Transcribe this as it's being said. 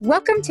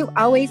Welcome to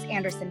Always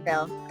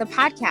Andersonville, the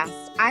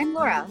podcast. I'm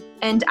Laura.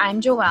 And I'm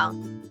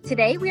Joelle.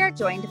 Today we are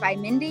joined by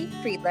Mindy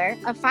Friedler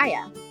of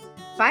Faya.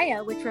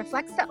 Faya, which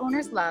reflects the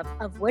owner's love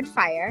of wood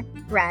fire,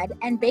 bread,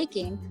 and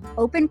baking,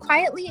 opened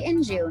quietly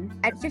in June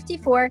at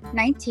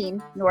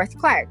 5419 North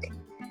Clark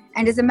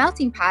and is a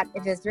melting pot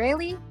of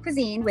Israeli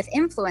cuisine with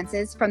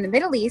influences from the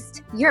Middle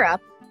East,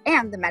 Europe,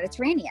 and the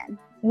Mediterranean.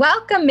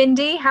 Welcome,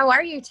 Mindy. How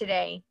are you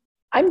today?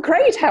 I'm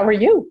great. How are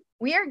you?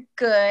 We are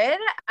good.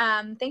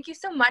 Thank you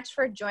so much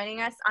for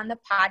joining us on the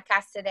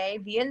podcast today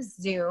via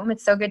Zoom.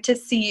 It's so good to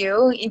see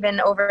you, even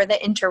over the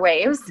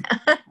interwaves.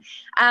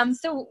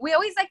 So we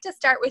always like to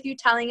start with you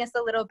telling us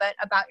a little bit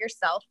about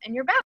yourself and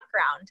your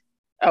background.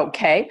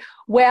 Okay.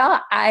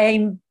 Well,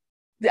 I'm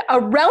a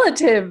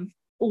relative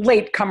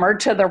latecomer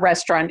to the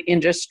restaurant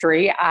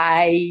industry.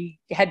 I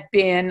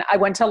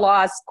went to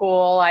law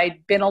school. I'd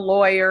been a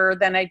lawyer.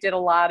 Then I did a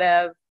lot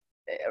of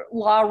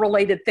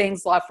law-related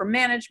things, law for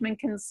management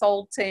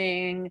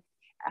consulting,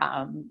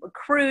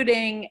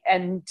 recruiting,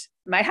 and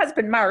my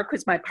husband, Mark,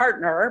 who's my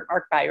partner,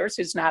 Mark Byers,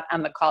 who's not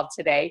on the call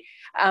today,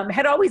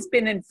 had always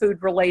been in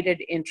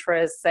food-related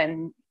interests.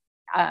 And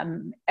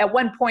at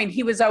one point,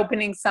 he was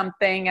opening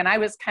something, and I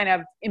was kind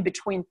of in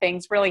between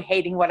things, really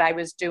hating what I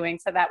was doing.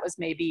 So that was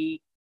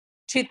maybe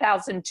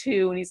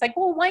 2002. And he's like,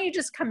 well, why don't you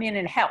just come in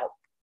and help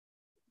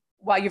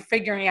while you're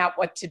figuring out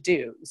what to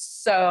do?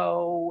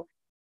 So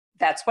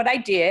that's what I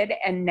did.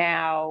 And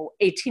now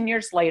 18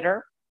 years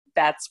later,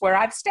 that's where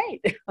I've stayed.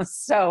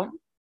 So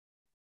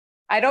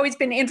I'd always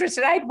been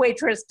interested. I'd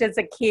waitressed as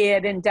a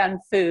kid and done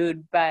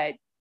food, but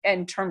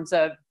in terms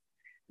of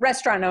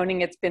restaurant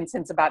owning, it's been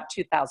since about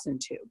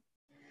 2002.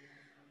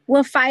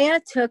 Well, Faya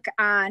took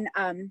on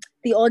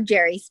the old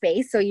Jerry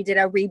space. So you did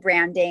a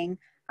rebranding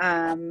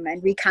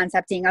and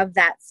reconcepting of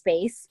that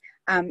space.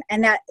 And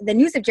that the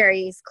news of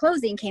Jerry's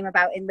closing came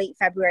about in late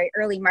February,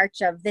 early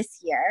March of this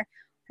year.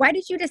 Why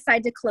did you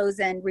decide to close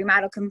and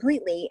remodel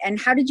completely? And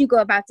how did you go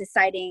about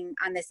deciding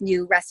on this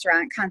new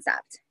restaurant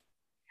concept?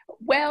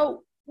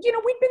 Well,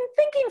 we've been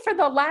thinking for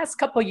the last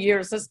couple of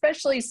years,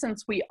 especially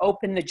since we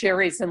opened the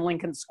Jerry's in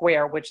Lincoln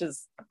Square, which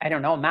is, a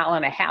mile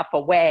and a half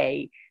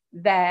away,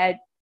 that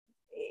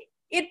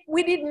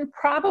we didn't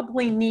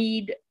probably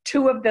need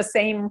two of the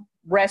same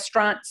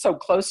restaurants so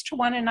close to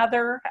one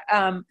another.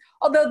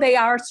 Although they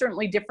are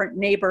certainly different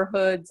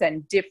neighborhoods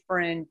and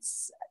different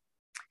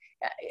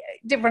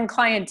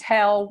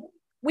clientele,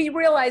 we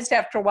realized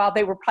after a while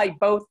they were probably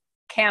both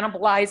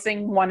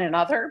cannibalizing one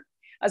another,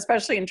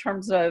 especially in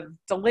terms of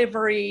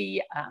delivery.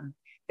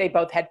 They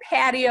both had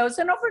patios.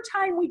 And over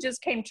time, we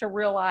just came to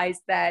realize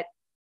that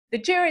the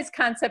Jerry's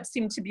concept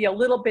seemed to be a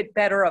little bit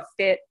better a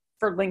fit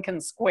for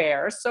Lincoln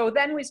Square. So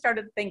then we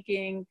started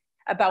thinking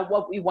about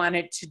what we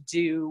wanted to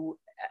do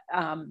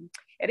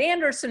at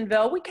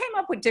Andersonville. We came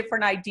up with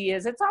different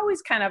ideas. It's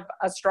always kind of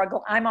a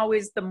struggle. I'm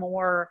always the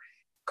more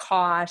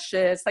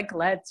cautious, like,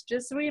 let's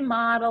just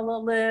remodel a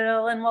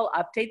little and we'll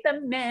update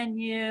the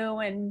menu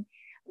and,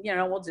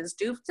 we'll just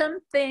do some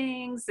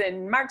things.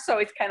 And Mark's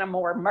always kind of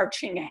more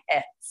marching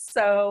ahead.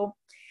 So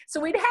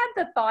we'd had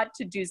the thought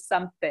to do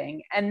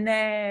something. And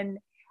then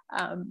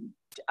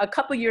a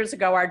couple years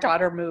ago, our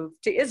daughter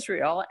moved to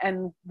Israel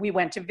and we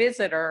went to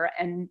visit her,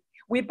 and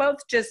we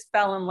both just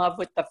fell in love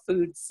with the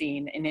food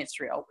scene in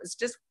Israel. It was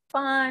just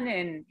fun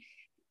and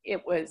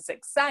it was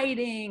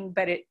exciting,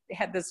 but it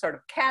had this sort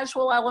of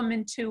casual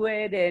element to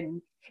it.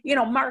 And,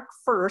 Mark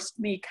first,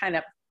 me kind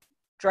of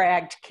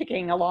dragged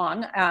kicking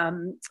along,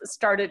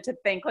 started to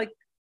think like,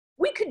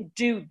 we could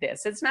do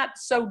this. It's not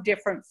so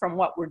different from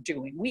what we're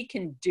doing. We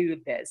can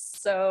do this.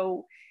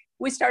 So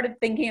we started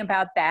thinking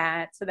about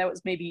that. So that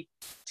was maybe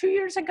 2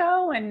 years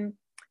ago. And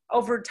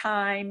over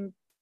time,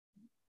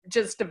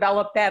 just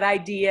developed that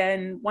idea.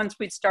 And once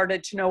we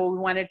started to know what we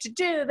wanted to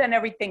do, then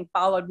everything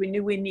followed. We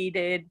knew we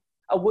needed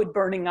a wood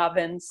burning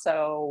oven.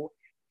 So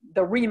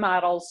the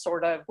remodel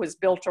sort of was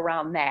built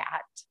around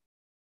that.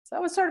 So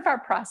that was sort of our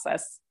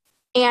process.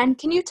 And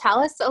can you tell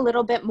us a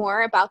little bit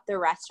more about the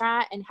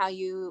restaurant and how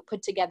you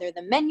put together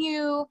the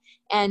menu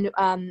and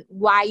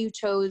why you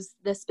chose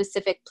the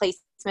specific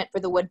placement for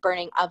the wood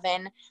burning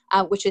oven,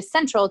 which is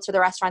central to the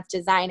restaurant's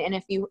design? And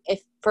if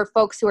for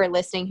folks who are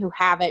listening who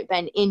haven't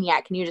been in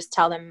yet, can you just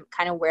tell them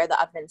kind of where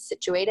the oven's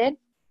situated?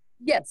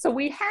 Yes, so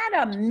we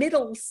had a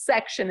middle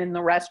section in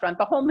the restaurant,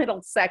 the whole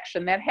middle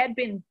section that had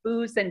been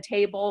booths and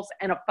tables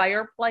and a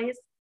fireplace.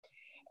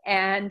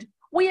 And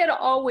we had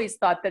always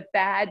thought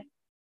that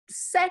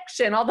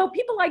section, although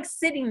people like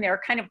sitting there,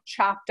 kind of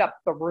chopped up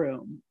the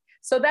room.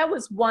 So that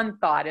was one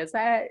thought, is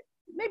that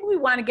maybe we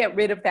want to get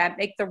rid of that,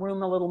 make the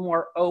room a little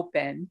more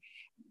open.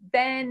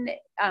 Then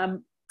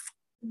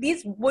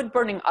these wood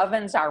burning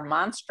ovens are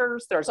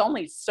monsters. There's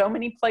only so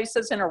many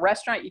places in a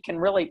restaurant you can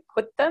really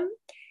put them.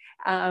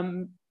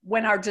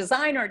 When our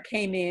designer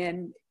came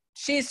in,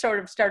 she sort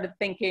of started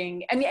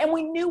thinking, and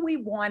we knew we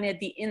wanted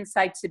the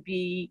inside to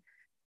be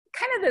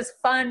kind of this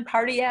fun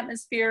party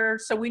atmosphere.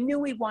 So we knew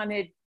we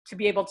wanted to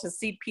be able to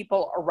see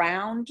people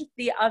around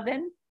the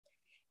oven.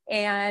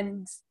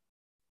 And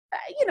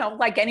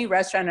like any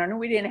restaurant owner,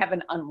 we didn't have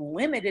an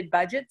unlimited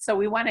budget, so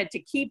we wanted to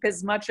keep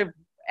as much of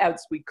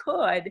as we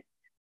could.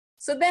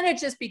 So then it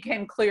just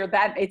became clear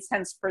that made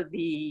sense for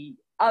the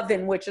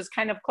oven, which is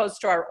kind of close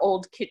to our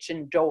old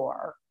kitchen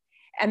door.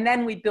 And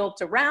then we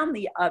built around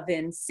the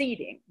oven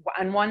seating.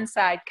 On one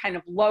side, kind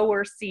of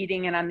lower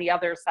seating, and on the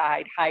other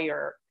side,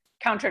 higher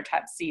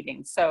countertop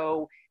seating.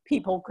 So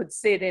people could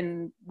sit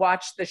and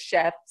watch the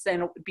chefs,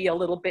 and it would be a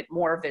little bit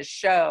more of a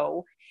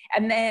show.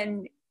 And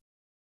then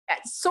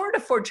sort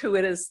of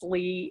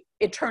fortuitously,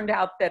 it turned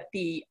out that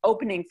the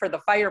opening for the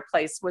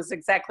fireplace was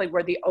exactly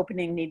where the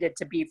opening needed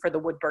to be for the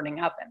wood burning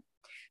oven.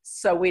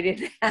 So we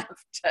didn't have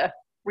to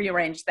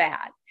rearrange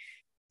that.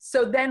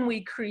 So then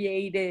we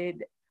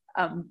created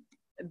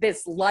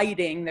this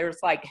lighting. There's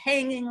like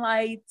hanging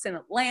lights and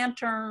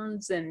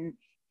lanterns. And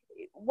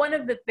one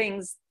of the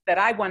things that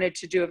I wanted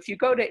to do, if you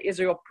go to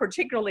Israel,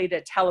 particularly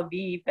to Tel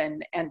Aviv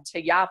and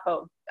to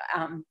Yaffo,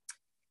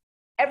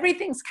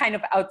 everything's kind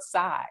of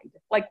outside.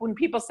 Like when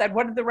people said,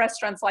 what are the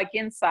restaurants like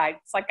inside?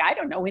 It's like, I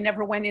don't know, we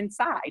never went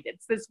inside.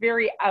 It's this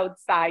very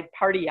outside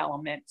party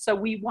element. So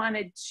we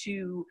wanted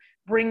to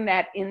bring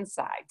that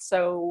inside.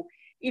 So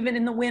even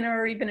in the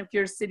winter, even if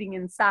you're sitting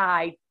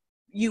inside,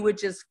 you would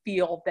just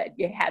feel that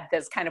you had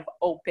this kind of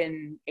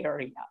open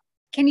area.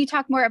 Can you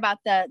talk more about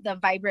the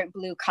vibrant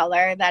blue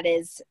color that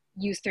is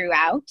used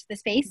throughout the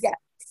space?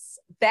 Yes,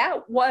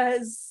 that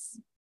was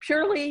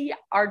purely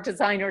our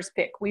designer's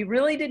pick. We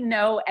really didn't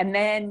know. And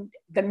then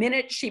the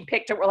minute she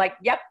picked it, we're like,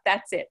 yep,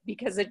 that's it.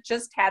 Because it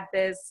just had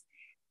this,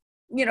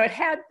 it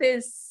had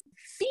this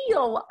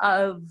feel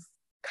of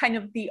kind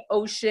of the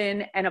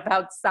ocean and of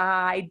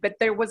outside, but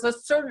there was a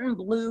certain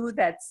blue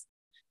that's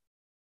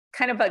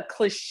kind of a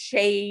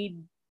cliched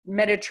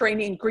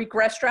Mediterranean Greek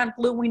restaurant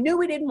blue. We knew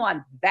we didn't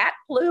want that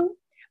blue,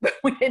 but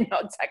we didn't know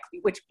exactly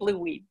which blue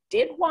we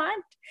did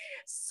want.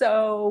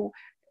 So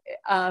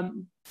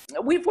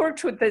we've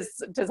worked with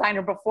this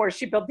designer before.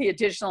 She built the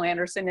additional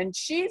Anderson, and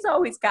she's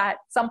always got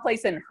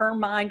someplace in her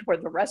mind where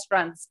the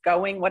restaurant's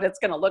going, what it's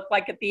going to look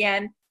like at the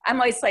end. I'm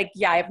always like,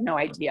 yeah, I have no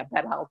idea,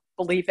 but I'll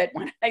believe it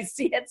when I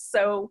see it.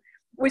 So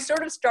we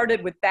sort of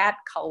started with that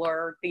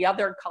color. The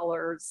other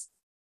colors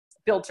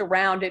built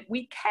around it.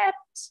 We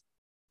kept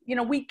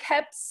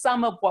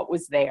some of what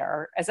was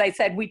there. As I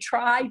said, we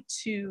tried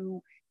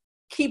to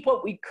keep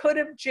what we could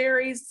of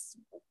Jerry's,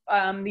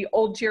 the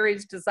old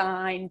Jerry's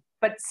design,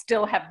 but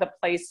still have the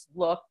place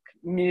look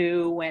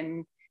new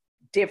and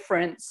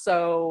different.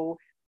 So,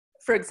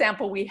 for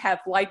example, we have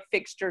light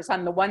fixtures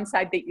on the one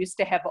side that used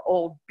to have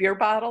old beer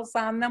bottles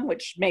on them,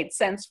 which made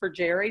sense for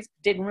Jerry's,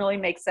 didn't really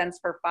make sense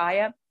for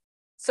Faya.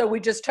 So we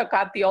just took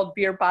out the old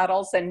beer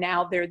bottles, and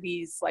now they're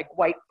these like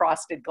white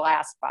frosted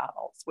glass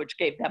bottles, which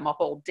gave them a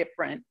whole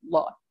different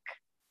look.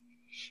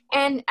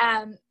 And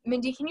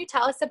Mindy, can you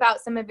tell us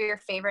about some of your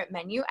favorite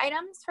menu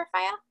items for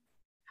Faya?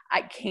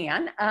 I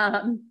can.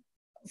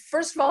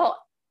 First of all,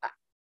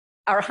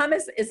 our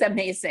hummus is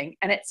amazing.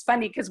 And it's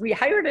funny because we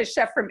hired a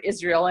chef from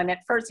Israel, and at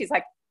first he's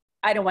like,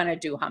 I don't want to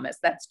do hummus.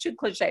 That's too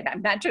cliched.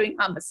 I'm not doing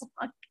hummus.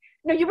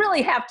 No, you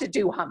really have to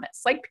do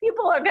hummus. Like,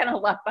 people are going to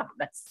love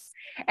hummus.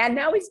 And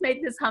now he's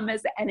made this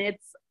hummus, and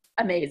it's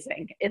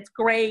amazing. It's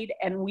great.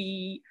 And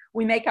we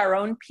make our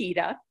own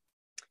pita.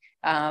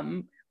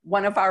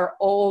 One of our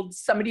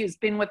somebody who's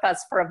been with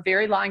us for a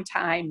very long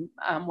time,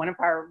 one of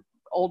our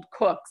old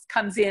cooks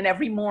comes in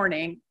every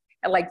morning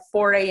at like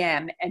 4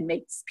 a.m. and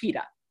makes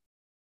pita.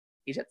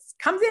 He just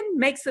comes in,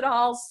 makes it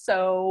all.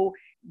 So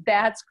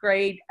that's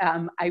great.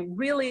 I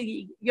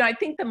really, I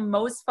think the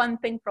most fun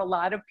thing for a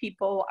lot of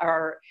people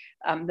are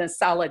the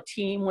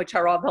salatim, which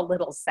are all the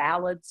little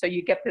salads. So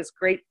you get this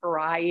great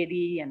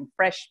variety and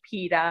fresh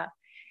pita.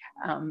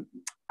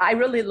 I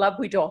really love,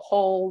 we do a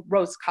whole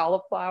roast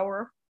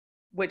cauliflower,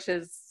 which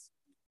is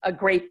a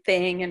great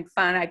thing and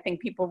fun. I think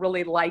people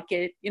really like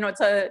it.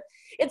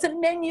 It's a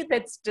menu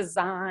that's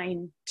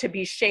designed to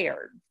be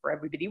shared for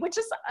everybody, which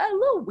is a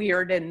little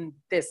weird in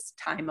this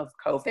time of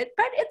COVID,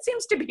 but it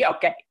seems to be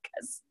okay,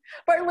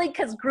 partly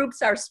because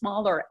groups are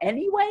smaller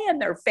anyway, and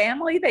their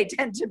family, they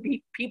tend to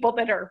be people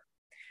that are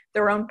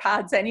their own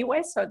pods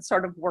anyway, so it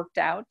sort of worked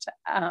out.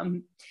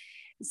 Those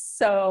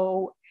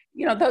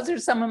are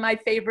some of my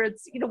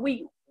favorites.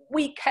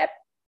 We kept,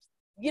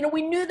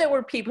 we knew there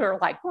were people who were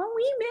like, well,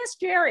 we miss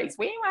Jerry's.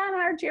 We want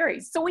our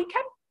Jerry's. So we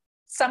kept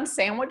some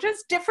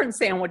sandwiches, different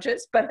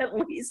sandwiches, but at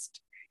least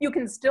you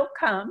can still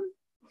come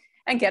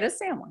and get a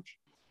sandwich.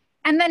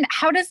 And then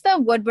how does the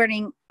wood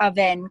burning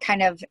oven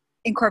kind of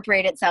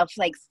incorporate itself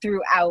like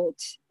throughout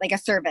like a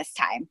service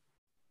time?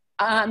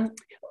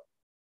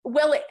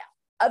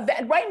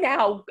 Right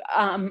now,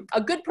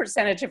 a good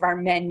percentage of our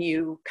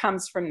menu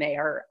comes from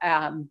there.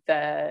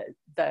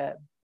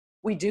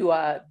 We do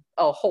a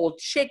whole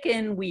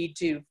chicken, we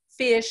do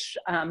fish,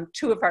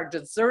 2 of our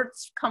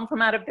desserts come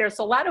from out of there.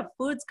 So a lot of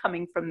food's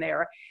coming from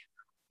there.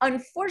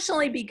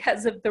 Unfortunately,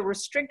 because of the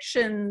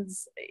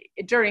restrictions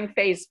during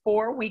phase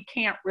 4, we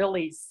can't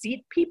really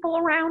seat people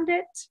around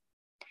it.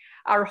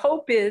 Our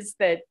hope is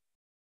that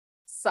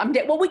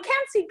someday, we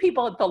can seat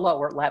people at the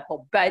lower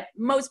level, but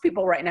most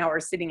people right now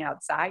are sitting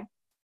outside.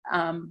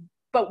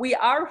 but we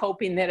are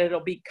hoping that it'll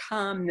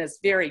become this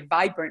very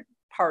vibrant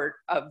part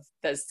of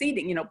the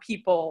seating. You know,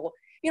 people,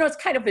 you know, it's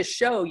kind of a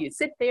show. You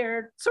sit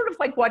there, sort of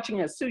like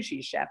watching a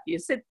sushi chef. You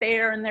sit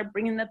there and they're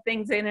bringing the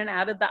things in and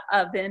out of the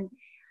oven.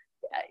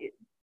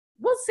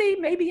 We'll see,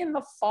 maybe in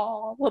the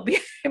fall, we'll be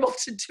able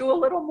to do a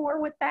little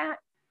more with that.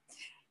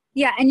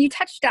 Yeah, and you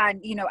touched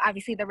on, you know,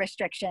 obviously the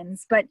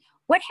restrictions, but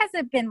what has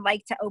it been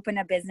like to open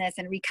a business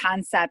and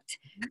reconcept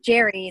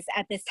Jerry's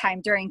at this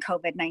time during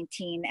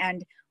COVID-19?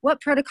 And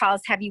what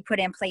protocols have you put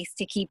in place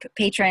to keep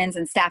patrons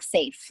and staff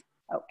safe?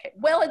 Okay,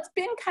 well, it's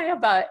been kind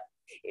of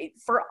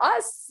for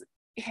us,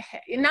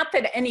 not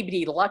that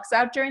anybody lucks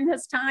out during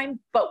this time,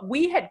 but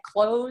we had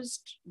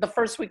closed the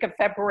first week of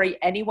February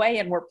anyway,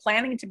 and we're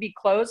planning to be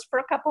closed for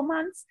a couple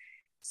months.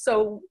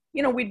 So,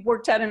 you know, we'd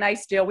worked out a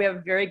nice deal. We have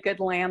a very good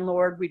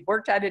landlord. We'd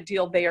worked out a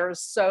deal there.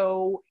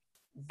 So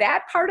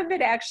that part of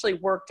it actually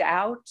worked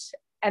out.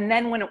 And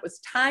then when it was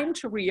time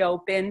to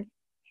reopen,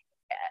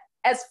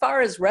 as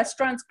far as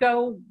restaurants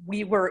go,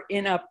 we were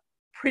in a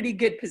pretty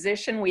good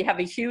position. We have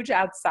a huge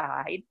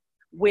outside,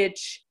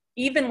 which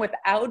even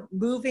without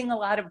moving a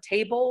lot of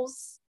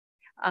tables,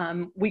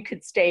 we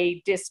could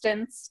stay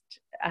distanced.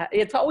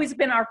 It's always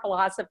been our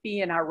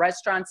philosophy in our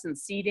restaurants and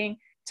seating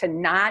to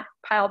not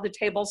pile the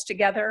tables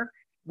together.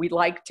 We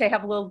like to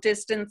have a little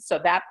distance, so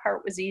that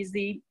part was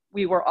easy.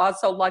 We were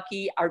also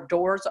lucky, our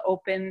doors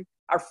open,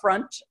 our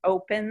front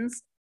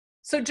opens.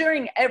 So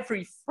during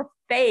every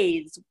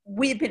phase,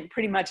 we've been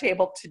pretty much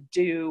able to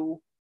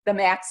do the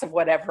max of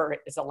whatever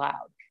is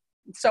allowed.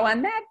 So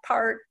on that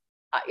part,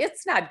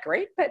 it's not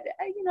great, but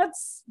you know,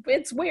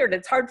 it's weird.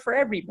 It's hard for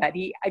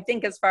everybody. I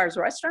think as far as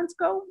restaurants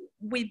go,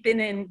 we've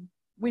been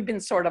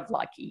sort of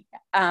lucky.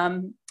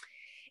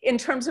 In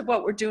terms of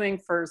what we're doing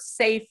for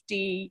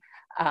safety,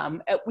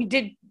 we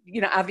did, you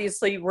know,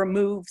 obviously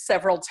remove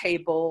several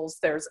tables.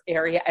 There's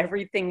area,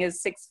 everything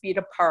is 6 feet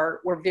apart.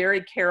 We're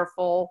very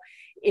careful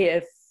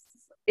if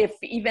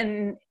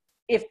even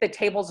if the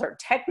tables are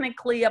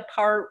technically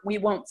apart, we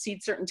won't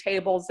seat certain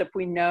tables if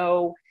we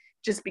know,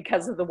 just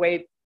because of the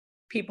way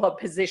people have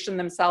positioned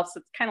themselves.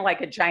 It's kind of like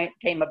a giant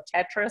game of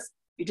Tetris.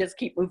 You just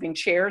keep moving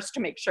chairs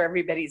to make sure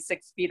everybody's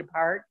 6 feet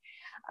apart.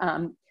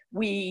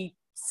 We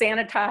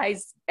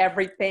sanitize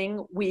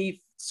everything.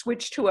 We've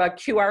switched to a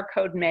QR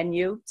code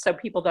menu so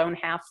people don't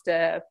have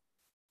to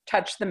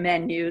touch the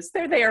menus.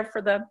 They're there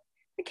for the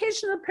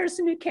occasional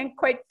person who can't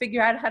quite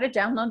figure out how to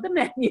download the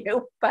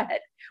menu, but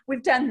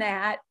we've done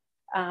that.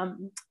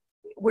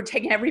 We're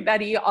taking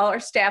all our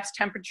staff's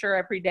temperature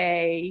every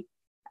day.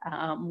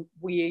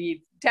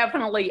 We've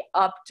definitely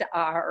upped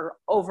our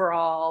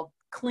overall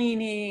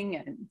cleaning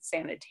and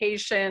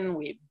sanitation.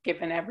 We've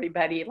given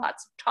everybody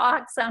lots of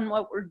talks on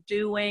what we're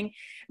doing.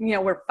 You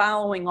know, we're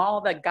following all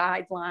the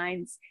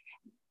guidelines.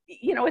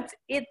 You know,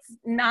 it's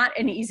not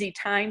an easy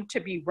time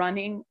to be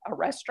running a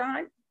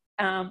restaurant.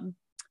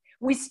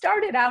 We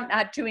started out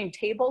not doing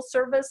table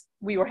service.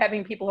 We were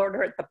having people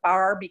order at the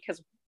bar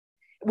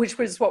which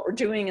was what we're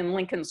doing in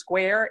Lincoln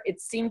Square.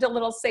 It seemed a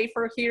little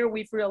safer here.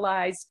 We've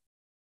realized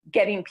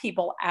getting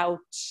people out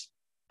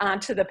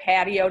onto the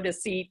patio to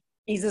seat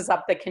eases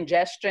up the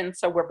congestion,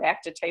 so we're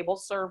back to table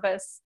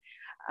service.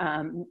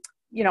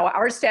 You know,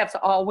 our staff's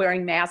all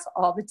wearing masks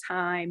all the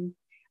time.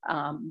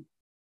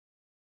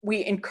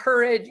 We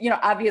encourage, you know,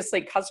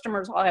 obviously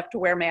customers all have to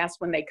wear masks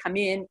when they come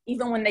in.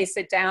 Even when they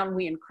sit down,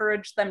 we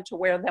encourage them to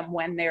wear them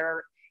when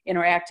they're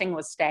interacting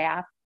with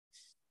staff.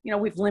 You know,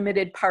 we've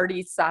limited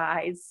party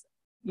size.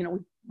 You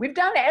know, we've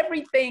done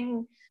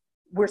everything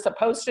we're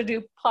supposed to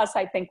do. Plus,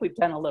 I think we've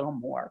done a little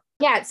more.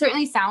 Yeah, it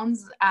certainly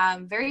sounds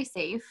very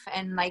safe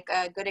and like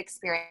a good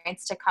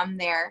experience to come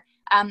there.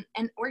 And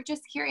we're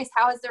just curious,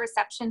 how has the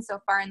reception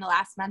so far in the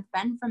last month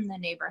been from the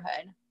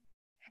neighborhood?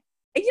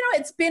 You know,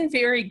 it's been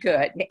very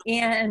good.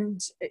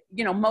 And,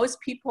 you know, most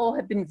people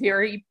have been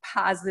very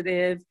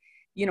positive.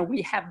 You know,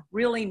 we have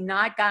really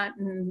not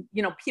gotten,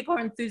 you know, people are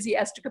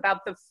enthusiastic about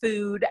the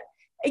food.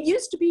 It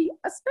used to be,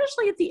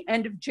 especially at the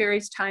end of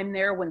Jerry's time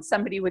there, when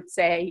somebody would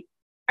say,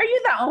 "Are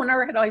you the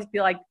owner?" I'd always be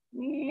like,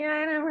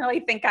 "Yeah, I don't really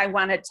think I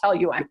want to tell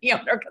you I'm the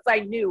owner," because I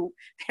knew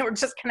they were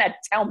just going to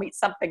tell me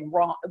something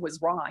was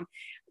wrong.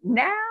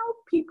 Now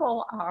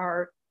people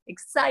are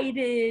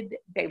excited.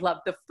 They love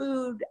the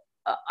food.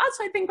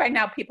 Also, I think right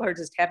now people are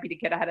just happy to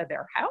get out of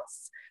their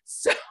house.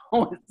 So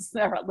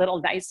they're a little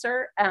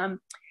nicer.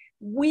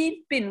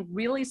 We've been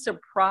really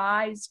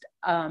surprised.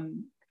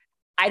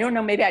 I don't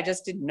know, maybe I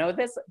just didn't know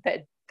this,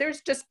 that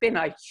there's just been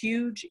a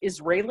huge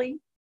Israeli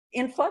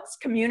influx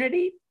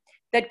community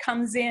that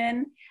comes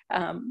in.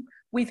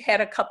 We've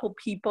had a couple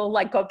people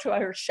like go to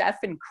our chef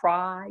and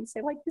cry,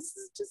 say like, "This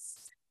is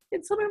just,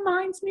 it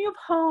reminds me of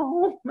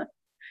home."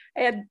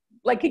 I had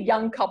like a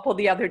young couple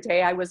the other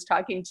day I was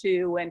talking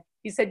to, and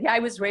he said, "Yeah, I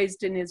was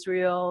raised in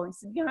Israel." He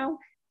said, "You know,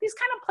 these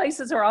kind of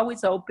places are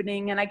always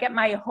opening and I get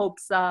my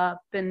hopes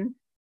up and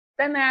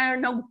then they're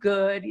no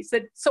good." He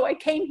said, "So I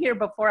came here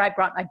before I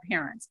brought my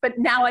parents, but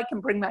now I can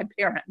bring my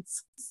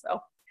parents."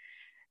 So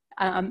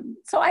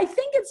I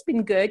think it's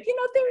been good. You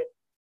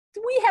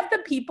know, we have the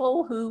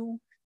people who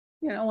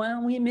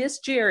well, we miss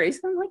Jerry's.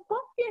 I'm like,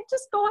 well, yeah,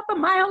 just go up a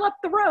mile up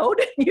the road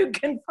and you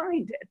can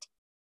find it.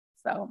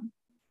 So.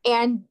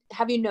 And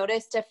have you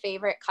noticed a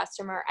favorite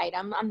customer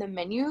item on the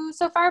menu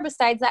so far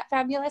besides that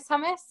fabulous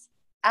hummus?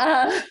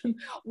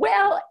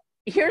 Well,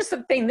 here's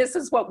the thing. This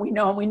is what we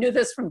know, and we knew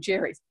this from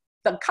Jerry's.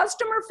 The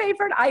customer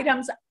favorite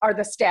items are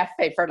the staff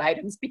favorite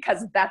items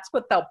because that's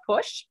what they'll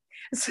push.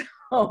 So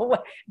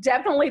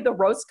definitely the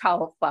roast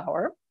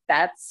cauliflower.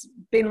 That's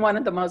been one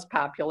of the most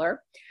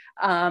popular.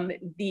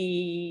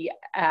 The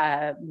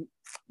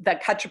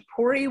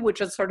khachapuri, which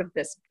is sort of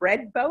this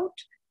bread boat,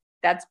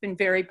 that's been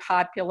very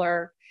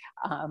popular.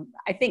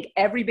 I think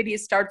everybody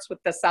starts with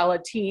the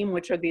salatim,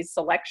 which are these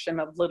selection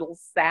of little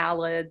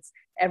salads.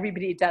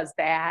 Everybody does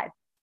that.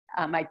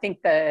 I think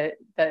the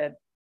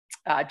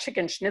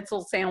chicken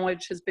schnitzel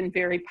sandwich has been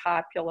very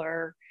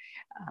popular.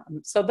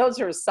 So those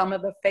are some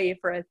of the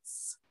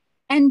favorites.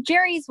 And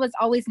Jerry's was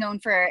always known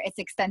for its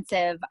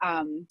extensive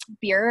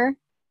beer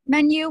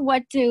menu.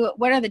 What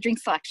are the drink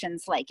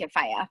selections like at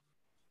Faya?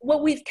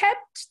 Well, we've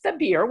kept the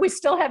beer. We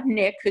still have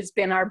Nick, who's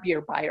been our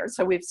beer buyer.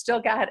 So we've still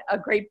got a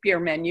great beer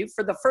menu.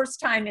 For the first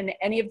time in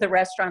any of the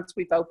restaurants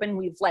we've opened,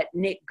 we've let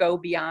Nick go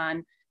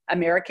beyond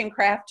American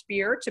craft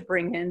beer to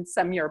bring in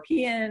some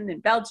European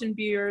and Belgian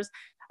beers.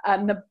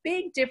 The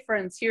big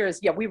difference here is,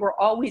 we were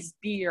always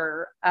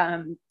beer.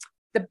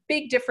 The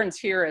big difference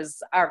here is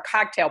our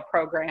cocktail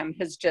program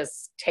has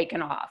just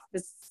taken off.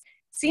 This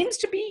seems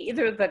to be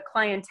either the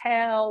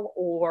clientele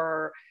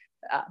or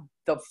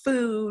the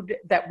food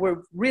that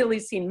we're really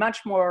seeing much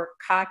more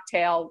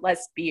cocktail,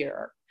 less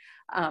beer.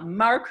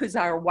 Mark, who's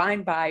our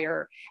wine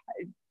buyer,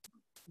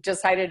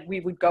 decided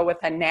we would go with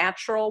a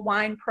natural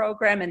wine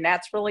program, and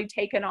that's really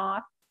taken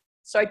off.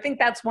 So I think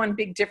that's one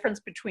big difference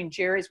between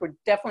Jerry's. We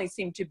definitely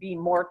seem to be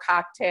more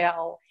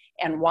cocktail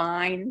and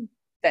wine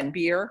than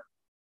beer.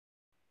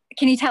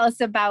 Can you tell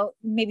us about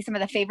maybe some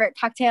of the favorite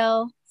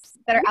cocktails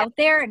that are out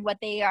there and what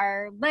they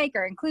are like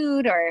or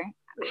include, or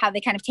how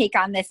they kind of take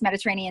on this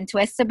Mediterranean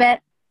twist a bit?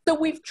 So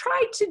we've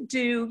tried to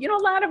do,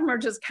 a lot of them are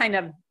just kind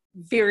of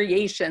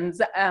variations.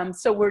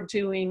 So we're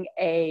doing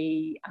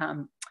a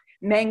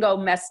mango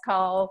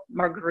mezcal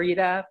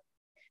margarita.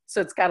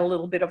 So it's got a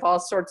little bit of all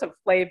sorts of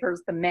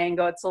flavors. The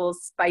mango, it's a little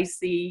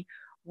spicy.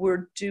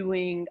 We're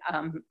doing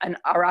an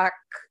arak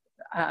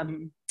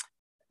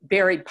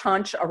berry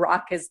punch.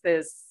 Arak is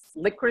this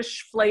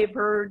licorice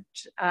flavored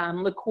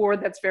liqueur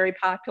that's very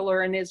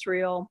popular in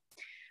Israel.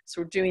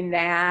 So we're doing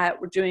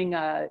that. We're doing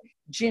a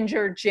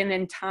ginger gin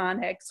and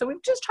tonic. So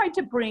we've just tried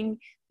to bring,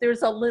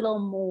 there's a little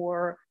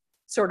more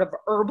sort of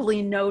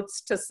herbally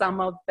notes to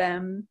some of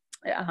them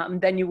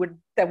than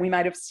we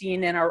might have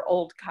seen in our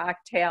old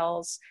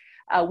cocktails.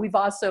 We've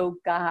also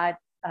got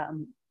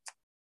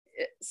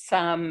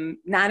some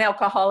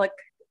non-alcoholic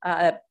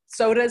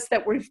sodas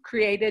that we've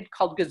created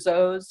called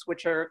gazos,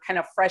 which are kind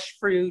of fresh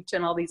fruit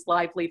and all these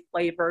lively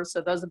flavors.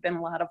 So those have been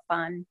a lot of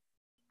fun.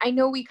 I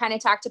know we kind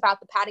of talked about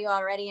the patio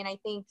already, and I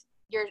think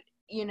you're,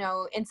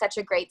 in such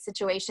a great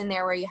situation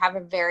there where you have a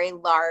very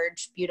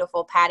large,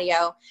 beautiful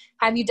patio.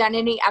 Have you done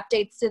any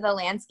updates to the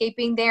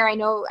landscaping there? I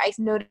know I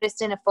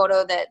noticed in a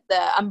photo that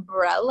the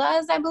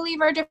umbrellas, I believe,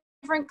 are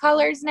different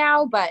colors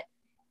now, but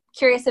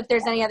curious if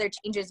there's any other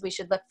changes we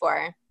should look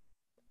for.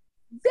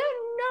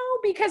 No,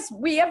 because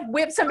we have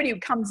somebody who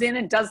comes in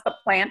and does the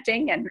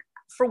planting, and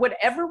for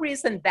whatever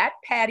reason, that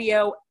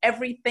patio,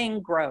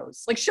 everything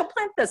grows. Like she'll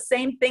plant the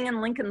same thing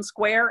in Lincoln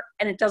Square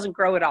and it doesn't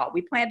grow at all.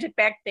 We plant it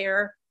back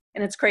there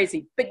and it's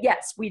crazy. But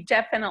yes, we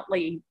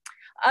definitely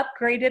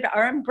upgraded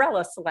our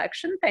umbrella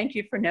selection. Thank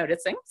you for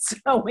noticing.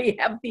 So we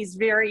have these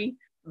very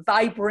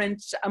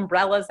vibrant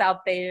umbrellas out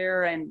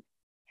there, and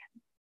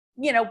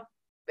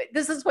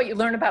this is what you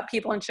learn about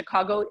people in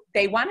Chicago.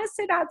 They want to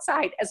sit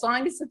outside as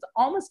long as it's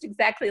almost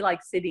exactly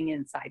like sitting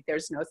inside.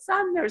 There's no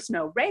sun, there's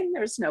no rain,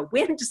 there's no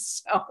wind.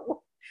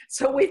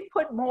 So we've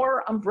put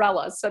more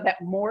umbrellas so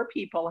that more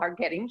people are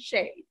getting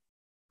shade.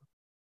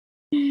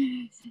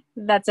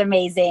 That's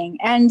amazing.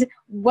 And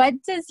what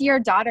does your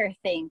daughter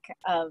think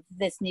of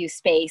this new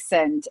space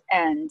and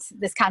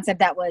this concept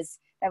that was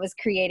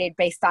created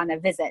based on a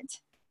visit?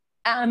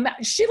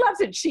 She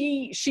loves it.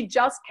 She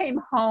just came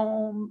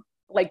home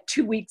like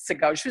 2 weeks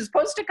ago. She was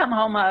supposed to come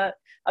home a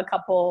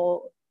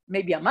couple,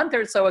 maybe a month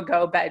or so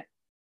ago, but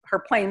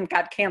her plane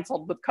got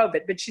canceled with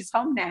COVID, but she's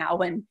home now.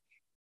 And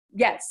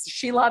yes,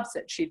 she loves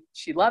it.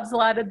 She loves a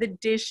lot of the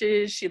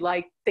dishes. She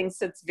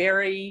thinks it's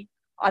very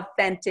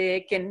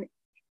authentic. And,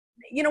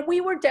 we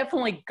were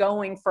definitely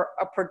going for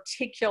a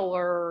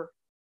particular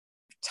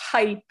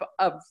type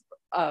of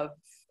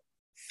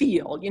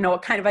feel, a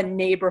kind of a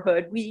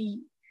neighborhood.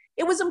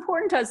 It was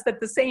important to us that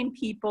the same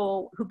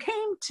people who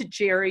came to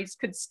Jerry's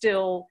could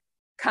still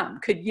come.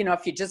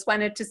 If you just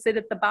wanted to sit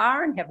at the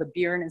bar and have a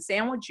beer and a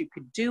sandwich, you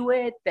could do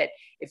it. That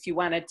if you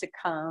wanted to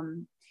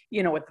come,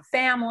 with the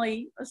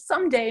family,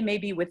 someday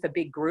maybe with a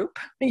big group,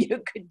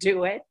 you could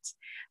do it.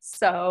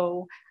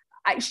 So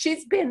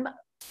she's been,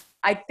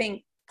 I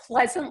think,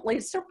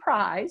 pleasantly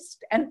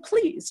surprised and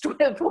pleased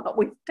with what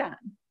we've done.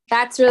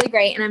 That's really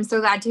great. And I'm so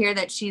glad to hear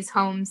that she's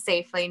home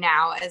safely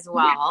now as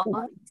well.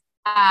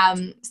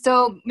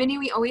 So Mindy,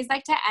 we always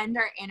like to end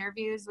our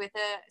interviews with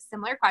a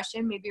similar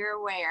question. Maybe you're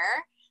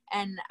aware.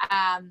 And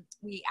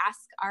we ask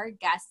our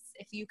guests,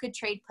 if you could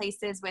trade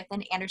places with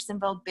an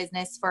Andersonville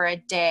business for a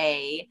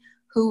day,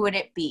 who would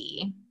it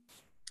be?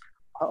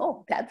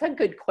 Oh, that's a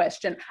good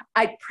question.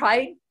 I'd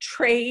probably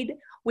trade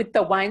with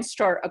the wine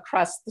store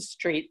across the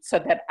street so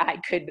that I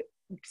could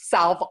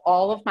solve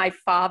all of my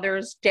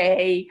Father's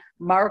Day,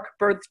 mark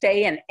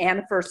birthday, and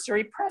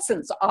anniversary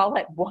presents all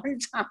at one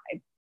time.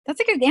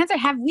 That's a good answer.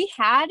 Have we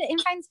had In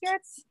Fine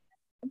Spirits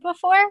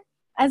before?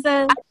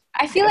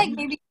 I feel like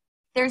maybe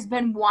there's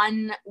been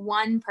one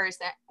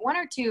person, one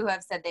or two who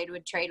have said they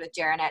would trade with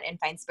Jaron at In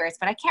Fine Spirits,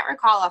 but I can't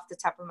recall off the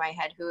top of my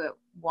head who it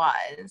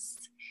was.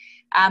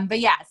 But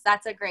yes,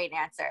 that's a great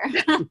answer.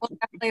 We'll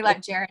definitely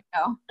let Jaron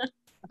know.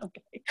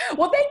 Okay.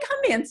 Well, they come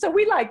in, so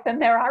we like them.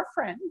 They're our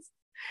friends.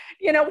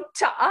 You know,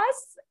 to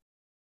us,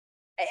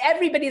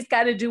 everybody's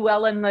got to do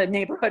well in the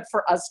neighborhood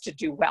for us to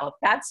do well.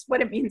 That's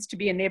what it means to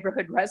be a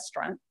neighborhood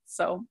restaurant.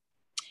 So.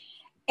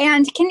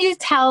 And can you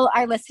tell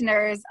our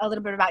listeners a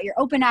little bit about your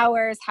open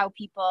hours, how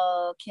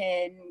people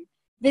can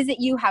visit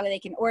you, how they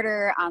can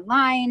order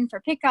online for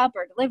pickup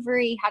or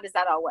delivery? How does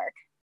that all work?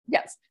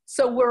 Yes.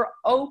 So we're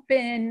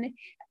open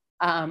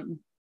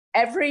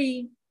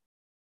every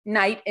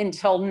night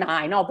until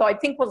 9, although I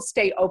think we'll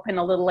stay open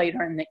a little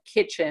later in the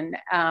kitchen.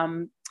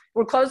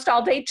 We're closed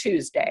all day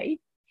Tuesday,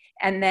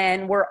 and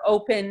then we're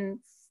open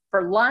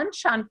for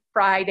lunch on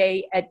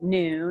Friday at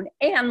noon.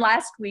 And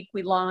last week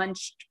we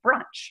launched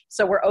brunch.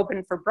 So we're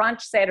open for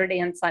brunch Saturday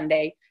and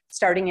Sunday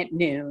starting at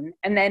noon.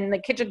 And then the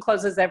kitchen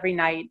closes every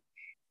night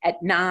at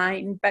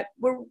 9. But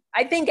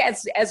I think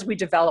as we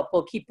develop,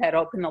 we'll keep that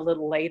open a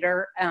little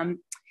later.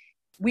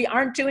 We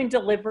aren't doing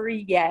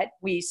delivery yet.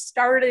 We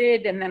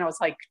started, and then it was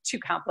like too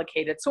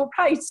complicated. So we'll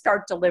probably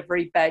start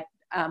delivery, but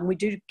we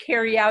do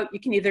carry out. You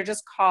can either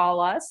just call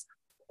us,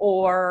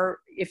 or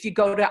if you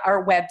go to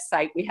our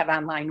website, we have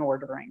online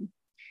ordering.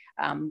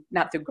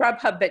 Not through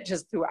Grubhub, but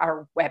just through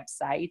our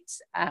website.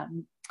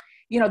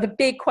 You know, the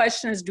big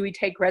question is, do we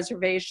take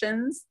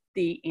reservations?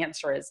 The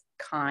answer is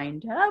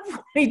kind of.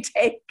 We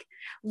take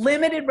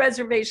limited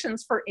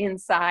reservations for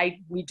inside.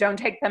 We don't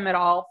take them at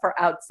all for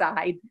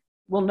outside.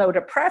 We'll note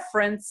a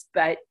preference,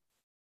 but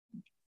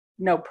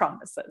no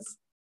promises.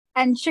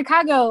 And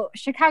Chicago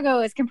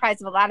is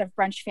comprised of a lot of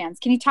brunch fans.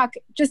 Can you talk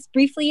just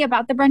briefly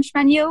about the brunch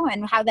menu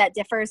and how that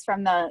differs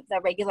from the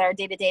regular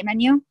day-to-day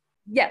menu?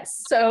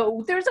 Yes.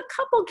 So there's a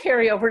couple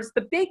carryovers.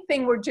 The big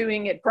thing we're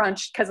doing at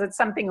brunch, because it's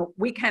something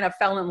we kind of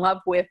fell in love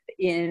with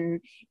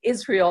in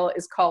Israel,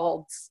 is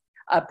called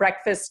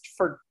breakfast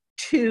for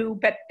two,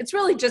 but it's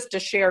really just a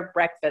shared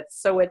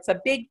breakfast. So it's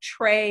a big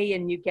tray,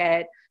 and you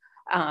get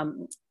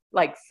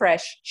like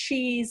fresh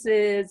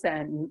cheeses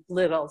and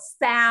little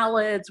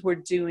salads. We're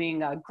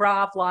doing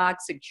gravlax,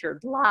 secured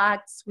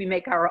lox. We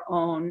make our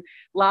own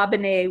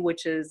labneh,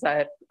 which is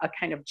a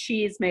kind of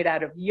cheese made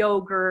out of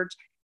yogurt.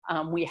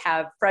 We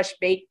have fresh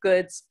baked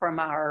goods from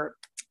our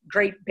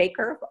great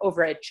baker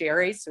over at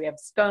Jerry's. So we have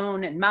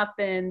scone and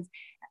muffins,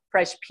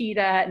 fresh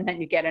pita, and then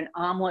you get an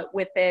omelet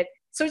with it.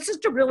 So it's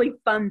just a really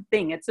fun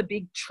thing. It's a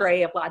big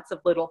tray of lots of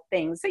little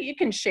things that you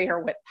can share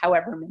with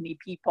however many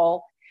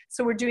people.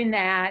 So we're doing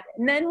that.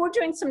 And then we're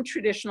doing some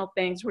traditional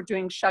things. We're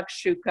doing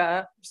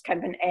shakshuka, which is kind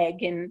of an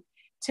egg and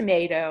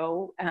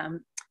tomato.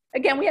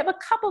 Again, we have a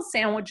couple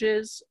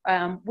sandwiches.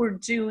 We're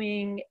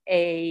doing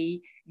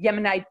a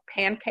Yemenite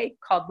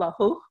pancake called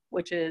lahouh,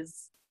 which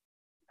is,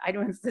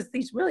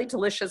 these really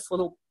delicious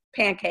little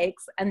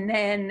pancakes. And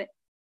then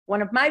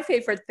one of my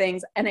favorite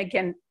things, and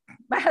again,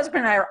 my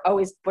husband and I are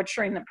always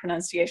butchering the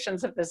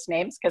pronunciations of these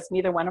names because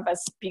neither one of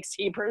us speaks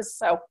Hebrew.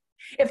 So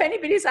if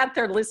anybody's out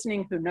there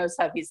listening who knows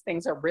how these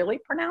things are really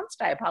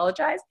pronounced, I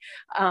apologize.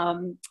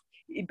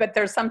 But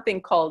there's something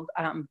called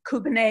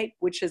kubane,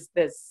 which is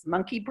this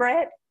monkey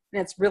bread,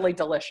 and it's really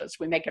delicious.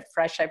 We make it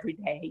fresh every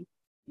day.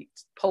 You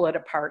pull it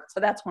apart. So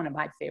that's one of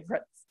my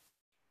favorites.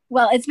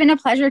 Well, it's been a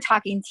pleasure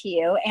talking to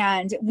you.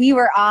 And we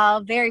were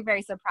all very,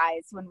 very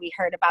surprised when we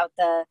heard about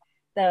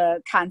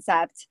the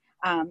concept.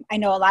 I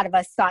know a lot of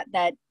us thought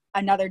that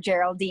another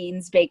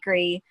Geraldine's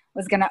bakery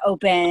was going to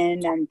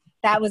open, and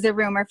that was a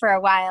rumor for a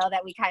while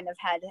that we kind of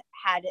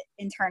had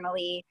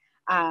internally.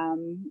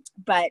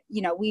 But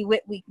you know, we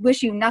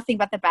wish you nothing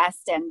but the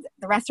best, and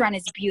the restaurant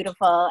is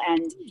beautiful,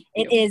 and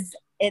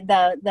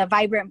the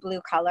vibrant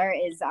blue color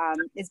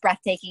is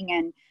breathtaking.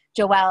 And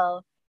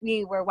Joelle,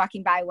 we were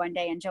walking by one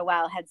day, and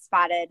Joelle had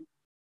spotted,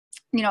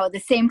 you know, the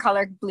same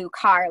color blue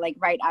car like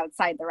right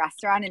outside the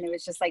restaurant, and it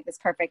was just like this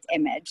perfect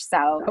image.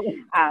 So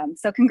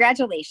so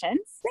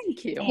congratulations.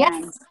 Thank you.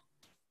 Yes,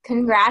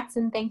 congrats,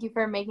 and thank you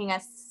for making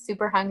us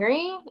super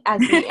hungry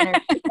as we interview.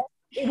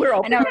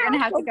 I know we're gonna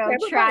have to go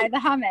try the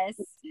hummus.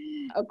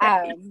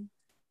 Okay.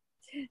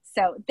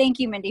 So thank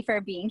you, Mindy, for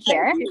being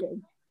here.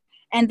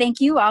 And thank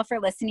you all for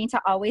listening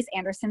to Always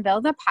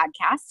Andersonville, the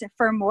podcast.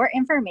 For more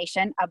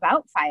information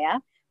about Faya,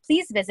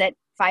 please visit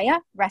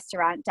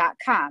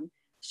fayarestaurant.com.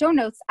 Show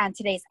notes on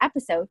today's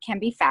episode can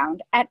be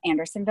found at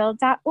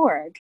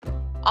andersonville.org.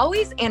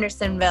 Always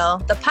Andersonville,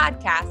 the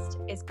podcast,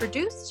 is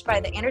produced by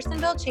the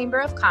Andersonville Chamber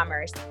of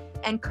Commerce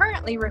and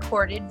currently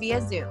recorded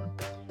via Zoom.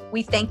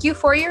 We thank you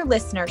for your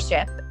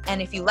listenership, and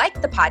if you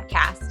like the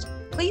podcast,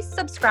 please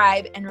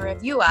subscribe and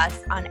review us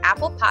on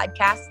Apple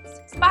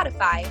Podcasts,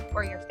 Spotify,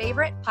 or your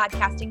favorite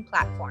podcasting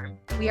platform.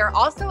 We are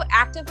also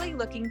actively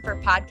looking for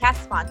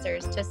podcast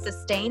sponsors to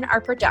sustain our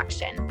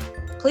production.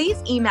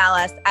 Please email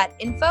us at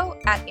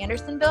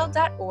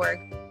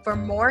info@andersonville.org for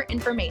more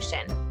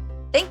information.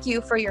 Thank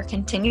you for your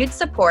continued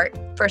support,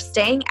 for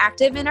staying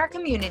active in our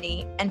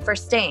community, and for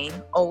staying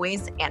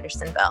always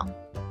Andersonville.